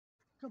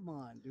Come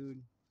on,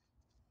 dude.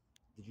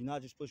 Did you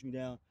not just push me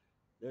down?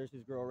 There's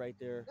this girl right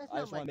there. That's I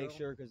not just my want to make girl.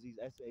 sure because these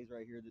essays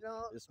right here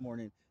No. this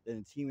morning,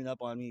 then teaming up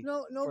on me.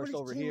 No, nobody's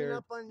First over teaming here,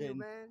 up on you, then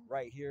man.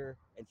 right here,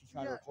 and she's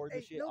trying to Yeah, record hey,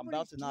 this shit. I'm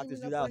about to knock this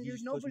nobody's dude out. teaming up on He you.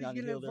 just pushed me Nobody's down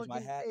the gonna hill. There's my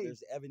fucking- hat. hey.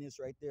 There's evidence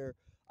right there.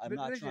 I'm But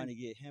not listen, trying to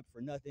get hemp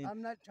for nothing.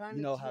 I'm not trying You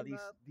to know how team these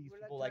up. these We're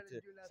not people trying like to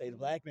to do say the nothing.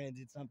 black man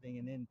did something,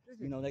 and then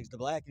Listen, you know next to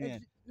black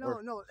man. no,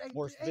 or no. Hey,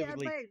 more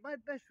specifically, my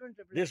best friends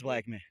are black. this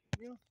black man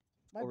You know,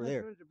 my over best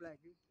there. friends are black,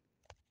 dude.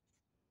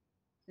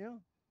 You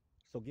know,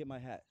 So get my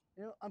hat.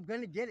 you know, I'm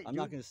gonna get it. I'm dude.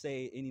 not gonna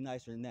say any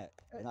nicer than that.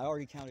 And I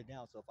already counted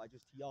down. So if I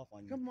just tee off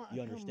on you, Come on,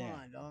 you understand.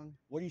 Come on, dog.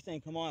 What are you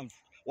saying? Come on.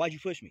 Why'd you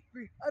push me?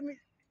 I mean,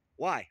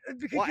 Why?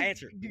 because Why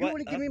answer? You What?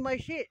 want to give me my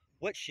shit.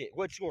 What shit?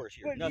 What's yours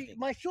here? What, Nothing.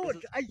 My shorts.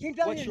 This is- I came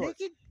down What here shorts?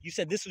 naked. You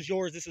said this was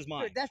yours. This is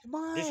mine. Dude, that's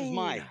mine. This is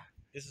mine.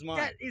 This is mine.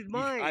 That is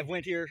mine. I've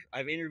went here.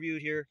 I've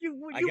interviewed here.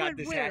 You I got went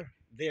this where? hat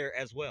there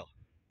as well.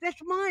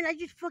 That's mine. I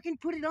just fucking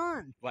put it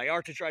on.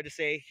 Vallarta tried to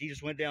say he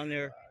just went down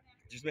there,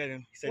 just met him.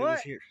 He said it What?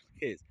 was here.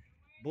 His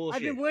bullshit.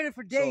 I've been wearing it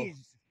for days.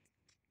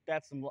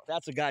 That's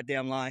a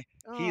goddamn lie.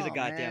 He's a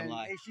goddamn man.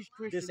 lie. Hey, she's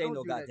Christian. This ain't Don't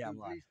no do that, goddamn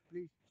dude. lie.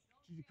 Please.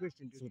 She's a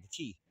Christian, It's dude. with the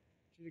T.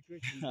 She's a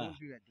Christian. Don't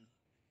do that, dude.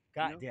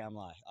 Goddamn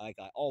lie. Like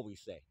I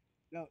always say.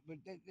 No, but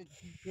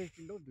she's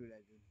Christian. Don't do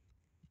that, dude.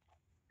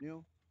 You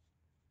know?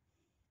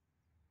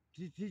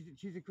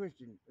 She's a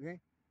Christian,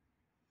 okay?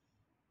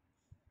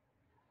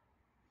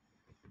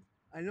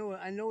 I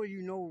know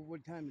you know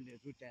what time it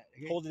is with that.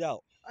 Okay? Hold it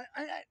out.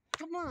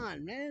 Come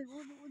on, man.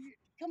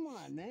 Come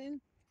on,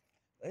 man.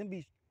 Let me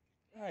be.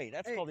 Right,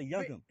 that's Hey, called a wait.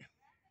 yuggum.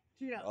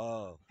 See now.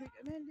 Oh.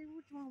 Man,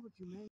 what's wrong with you, man?